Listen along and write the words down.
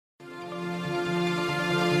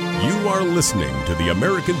You are listening to the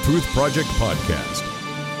American Truth Project podcast.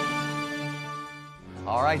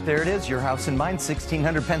 All right, there it is, your house and mine,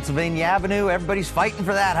 1600 Pennsylvania Avenue. Everybody's fighting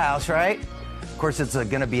for that house, right? Of course, it's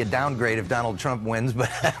going to be a downgrade if Donald Trump wins,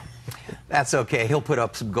 but that's okay. He'll put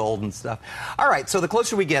up some gold and stuff. All right, so the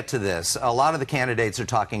closer we get to this, a lot of the candidates are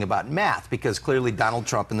talking about math because clearly Donald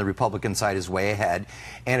Trump and the Republican side is way ahead.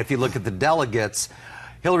 And if you look at the delegates,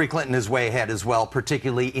 Hillary Clinton is way ahead as well,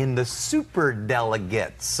 particularly in the super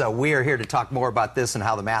delegates. So we are here to talk more about this and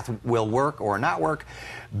how the math will work or not work.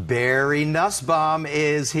 Barry Nussbaum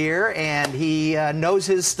is here, and he knows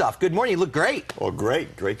his stuff. Good morning. You look great. Well,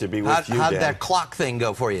 great. Great to be with you, How'd Dan. that clock thing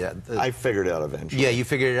go for you? I figured it out eventually. Yeah, you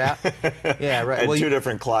figured it out? Yeah, right. And well, two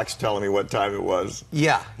different clocks telling me what time it was.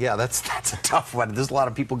 Yeah, that's a tough one. There's a lot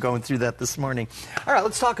of people going through that this morning. All right,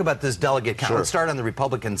 let's talk about this delegate count. Sure. Let's start on the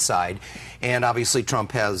Republican side. And obviously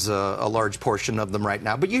Trump has a large portion of them right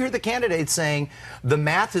now. But you hear the candidates saying the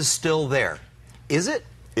math is still there. Is it?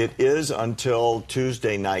 It is until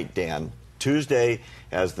Tuesday night, Dan. Tuesday,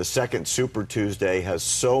 as the second Super Tuesday, has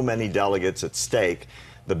so many delegates at stake.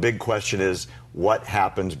 The big question is what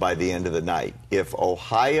happens by the end of the night. If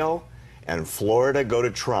Ohio and Florida go to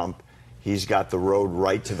Trump, he's got the road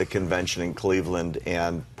right to the convention in Cleveland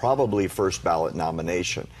and probably first ballot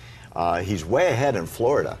nomination. He's way ahead in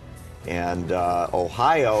Florida. And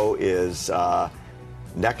Ohio is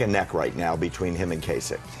neck and neck right now between him and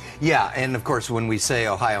Kasich. Yeah, and of course, when we say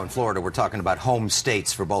Ohio and Florida, we're talking about home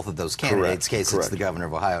states for both of those candidates. Kasich's the governor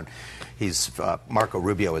of Ohio. He's Marco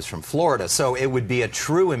Rubio is from Florida. So it would be a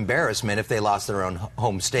true embarrassment if they lost their own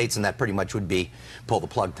home states, and that pretty much would be pull the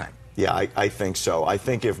plug time. Yeah, I think so. I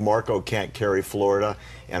think if Marco can't carry Florida,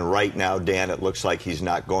 and right now, Dan, it looks like he's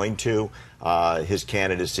not going to, his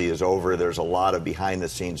candidacy is over. There's a lot of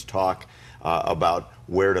behind-the-scenes talk about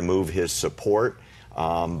where to move his support.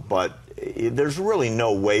 But there's really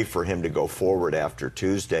no way for him to go forward after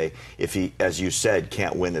Tuesday if he, as you said,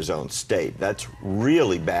 can't win his own state. That's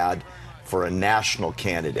really bad for a national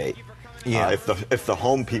candidate. Yeah. If the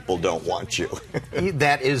home people don't want you.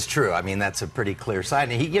 That is true. I mean, that's a pretty clear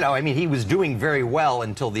sign. And he was doing very well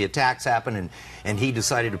until the attacks happened, and he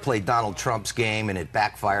decided to play Donald Trump's game, and it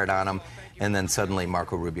backfired on him. And then suddenly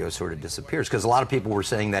Marco Rubio sort of disappears because a lot of people were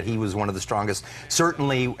saying that he was one of the strongest.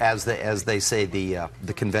 Certainly, as they say,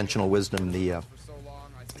 the conventional wisdom, the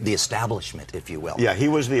establishment, if you will. Yeah, he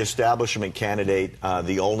was the establishment candidate,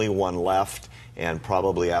 the only one left. And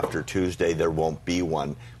probably after Tuesday, there won't be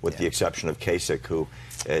one, with the exception of Kasich, who,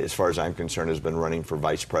 as far as I'm concerned, has been running for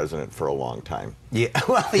vice president for a long time. Yeah,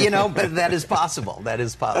 well, but that is possible. That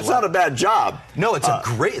is possible. That's not a bad job. No, it's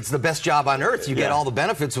it's the best job on earth. You get all the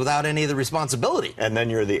benefits without any of the responsibility. And then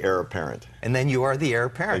you're the heir apparent. And then you are the heir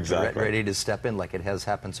apparent. Exactly. Ready to step in like it has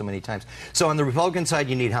happened so many times. So on the Republican side,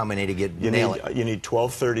 you need how many to nail it? You need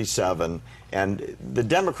 1237. And the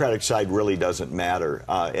Democratic side really doesn't matter,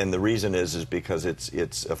 and the reason is because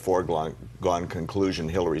it's a foregone conclusion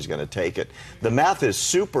Hillary's going to take it. The math is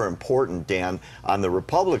super important, Dan, on the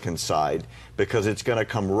Republican side because it's going to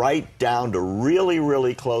come right down to really,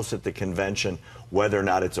 really close at the convention whether or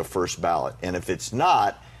not it's a first ballot. And if it's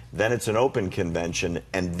not, then it's an open convention,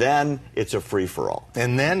 and then it's a free-for-all.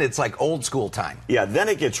 And then it's like old school time. Yeah, then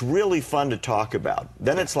it gets really fun to talk about.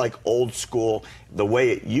 Then it's like old school, the way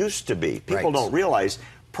it used to be. People don't realize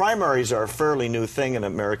primaries are a fairly new thing in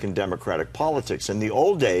American democratic politics. In the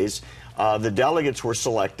old days, the delegates were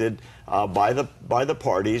selected by the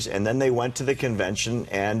parties, and then they went to the convention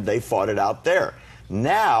and they fought it out there.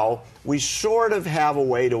 Now, we sort of have a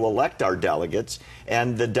way to elect our delegates,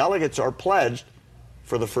 and the delegates are pledged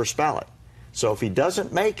for the first ballot. So if he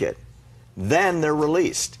doesn't make it, then they're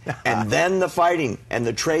released. And then the fighting and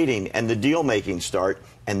the trading and the deal-making start,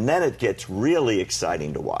 and then it gets really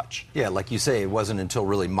exciting to watch. Yeah, like you say, it wasn't until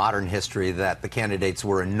really modern history that the candidates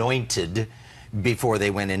were anointed before they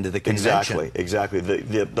went into the convention. Exactly.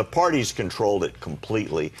 The parties controlled it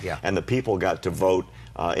completely, and the people got to vote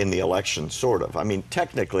in the election, sort of. I mean,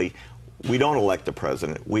 technically, we don't elect the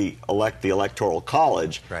president. We elect the Electoral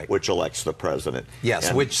College, which elects the president. Yes,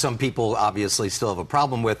 and which some people obviously still have a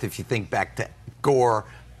problem with. If you think back to Gore,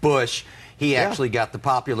 Bush, he actually got the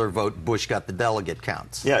popular vote. Bush got the delegate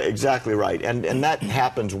counts. Yeah, exactly right. And that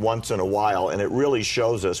happens once in a while, and it really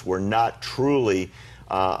shows us we're not truly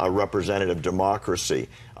a representative democracy.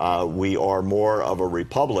 We are more of a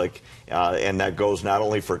republic, and that goes not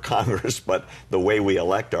only for Congress, but the way we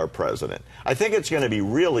elect our president. I think it's going to be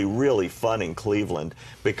really, really fun in Cleveland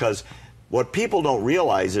because What people don't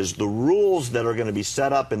realize is the rules that are going to be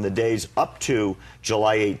set up in the days up to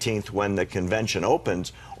July 18th when the convention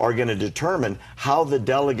opens are going to determine how the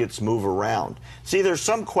delegates move around. See, there's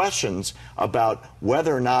some questions about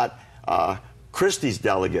whether or not Christie's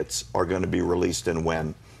delegates are going to be released and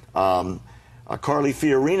when. Carly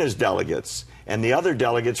Fiorina's delegates and the other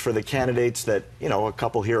delegates for the candidates that, a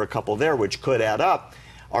couple here, a couple there, which could add up,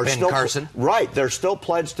 are Ben still Carson. Right. They're still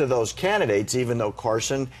pledged to those candidates, even though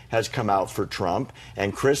Carson has come out for Trump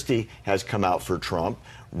and Christie has come out for Trump.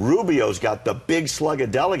 Rubio's got the big slug of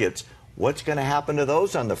delegates. What's going to happen to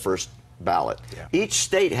those on the first ballot? Yeah. Each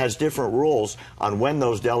state has different rules on when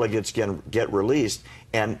those delegates can get released.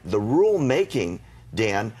 And the rule making,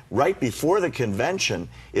 Dan, right before the convention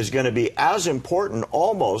is going to be as important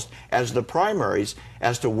almost as the primaries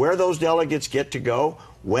as to where those delegates get to go,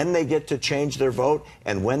 when they get to change their vote,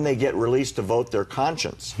 and when they get released to vote their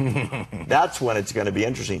conscience. That's when it's going to be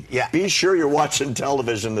interesting. Yeah. Be sure you're watching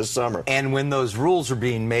television this summer. And when those rules are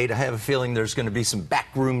being made, I have a feeling there's going to be some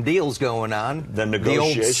backroom deals going on. The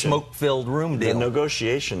negotiation. The old smoke-filled room deal. The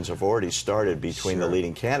negotiations have already started between the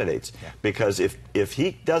leading candidates. Yeah. Because if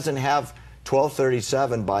he doesn't have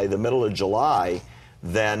 1237 by the middle of July,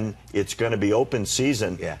 then it's going to be open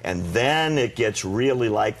season, and then it gets really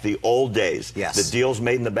like the old days. Yes. The deals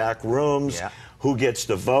made in the back rooms, who gets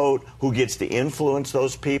to vote, who gets to influence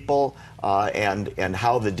those people, and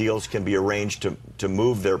how the deals can be arranged to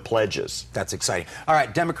move their pledges. That's exciting. All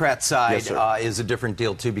right, Democrat side Yes, is a different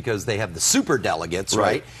deal, too, because they have the super delegates,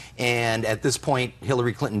 right? And at this point,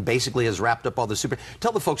 Hillary Clinton basically has wrapped up all the super...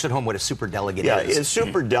 Tell the folks at home what a super delegate is. Yeah, a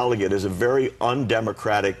super delegate is a very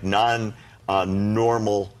undemocratic,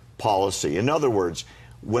 normal policy. In other words,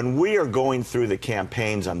 when we are going through the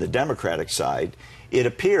campaigns on the Democratic side, it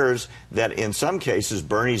appears that in some cases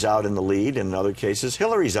Bernie's out in the lead, and in other cases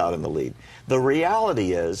Hillary's out in the lead. The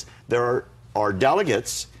reality is there are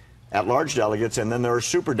delegates, at-large delegates, and then there are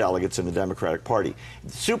super delegates in the Democratic Party.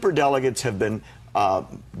 Super delegates have been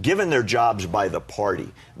given their jobs by the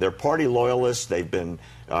party. They're party loyalists. They've been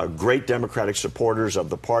great Democratic supporters of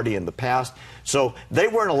the party in the past. So they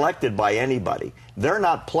weren't elected by anybody. They're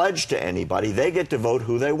not pledged to anybody. They get to vote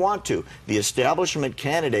who they want to. The establishment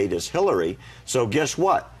candidate is Hillary. So guess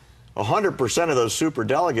what? 100% of those super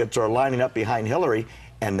delegates are lining up behind Hillary,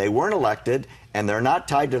 and they weren't elected, and they're not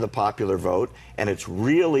tied to the popular vote, and it's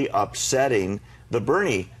really upsetting the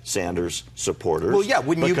Bernie Sanders supporters. Well, yeah,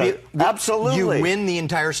 wouldn't you absolutely. You win the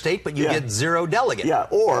entire state, but you get zero delegates. Yeah,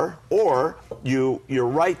 or you're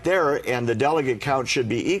right there, and the delegate count should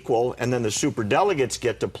be equal, and then the super delegates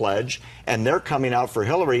get to pledge, and they're coming out for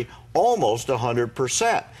Hillary almost 100%.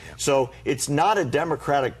 Yeah. So it's not a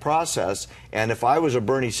democratic process, and if I was a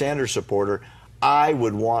Bernie Sanders supporter, I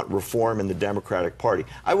would want reform in the Democratic Party.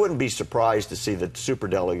 I wouldn't be surprised to see the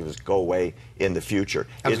superdelegates go away in the future.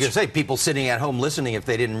 I was going to say, people sitting at home listening, if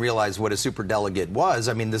they didn't realize what a superdelegate was,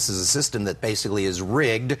 I mean, this is a system that basically is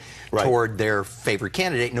rigged toward their favorite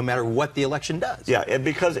candidate, no matter what the election does. Yeah, and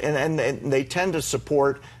because and they tend to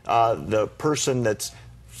support the person that's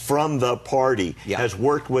from the party, has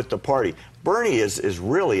worked with the party. Bernie is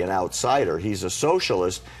really an outsider. He's a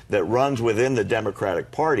socialist that runs within the Democratic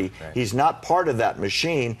Party. Right. He's not part of that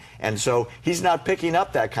machine, and so he's not picking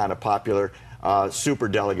up that kind of popular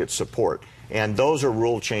superdelegate support. And those are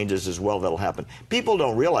rule changes as well that'll happen. People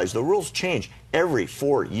don't realize the rules change every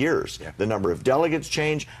 4 years. Yeah. The number of delegates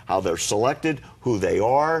change, how they're selected, who they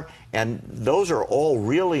are, and those are all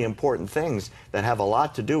really important things that have a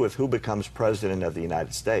lot to do with who becomes president of the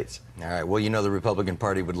United States. All right. Well, you know the Republican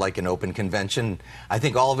Party would like an open convention. I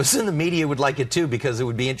think all of us in the media would like it, too, because it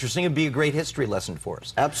would be interesting. It would be a great history lesson for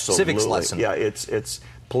us. Absolutely. Civics lesson. Yeah, it's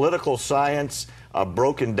political science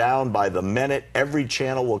broken down by the minute. Every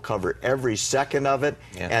channel will cover every second of it.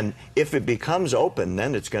 Yeah. And if it becomes open,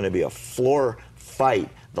 then it's going to be a floor fight,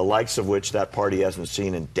 the likes of which that party hasn't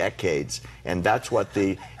seen in decades. And that's what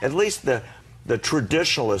at least the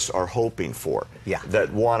traditionalists are hoping for,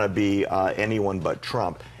 that want to be anyone but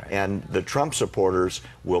Trump. Right. And the Trump supporters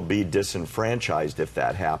will be disenfranchised if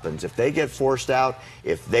that happens. If they get forced out,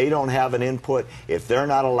 if they don't have an input, if they're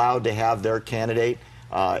not allowed to have their candidate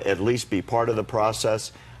at least be part of the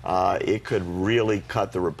process, it could really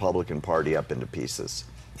cut the Republican Party up into pieces.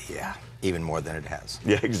 Yeah, even more than it has.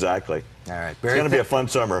 Yeah, exactly. All right, Barry. It's going to be a fun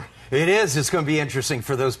summer. It is. It's going to be interesting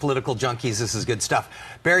for those political junkies. This is good stuff.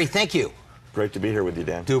 Barry, thank you. Great to be here with you,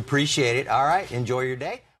 Dan. Do appreciate it. All right, enjoy your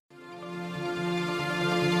day.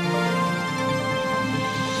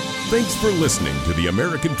 Thanks for listening to the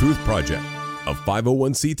American Truth Project, a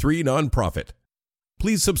 501c3 nonprofit.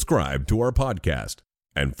 Please subscribe to our podcast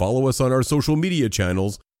and follow us on our social media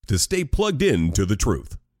channels to stay plugged in to the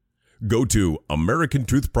truth. Go to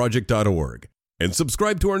americantruthproject.org and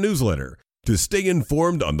subscribe to our newsletter to stay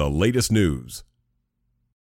informed on the latest news.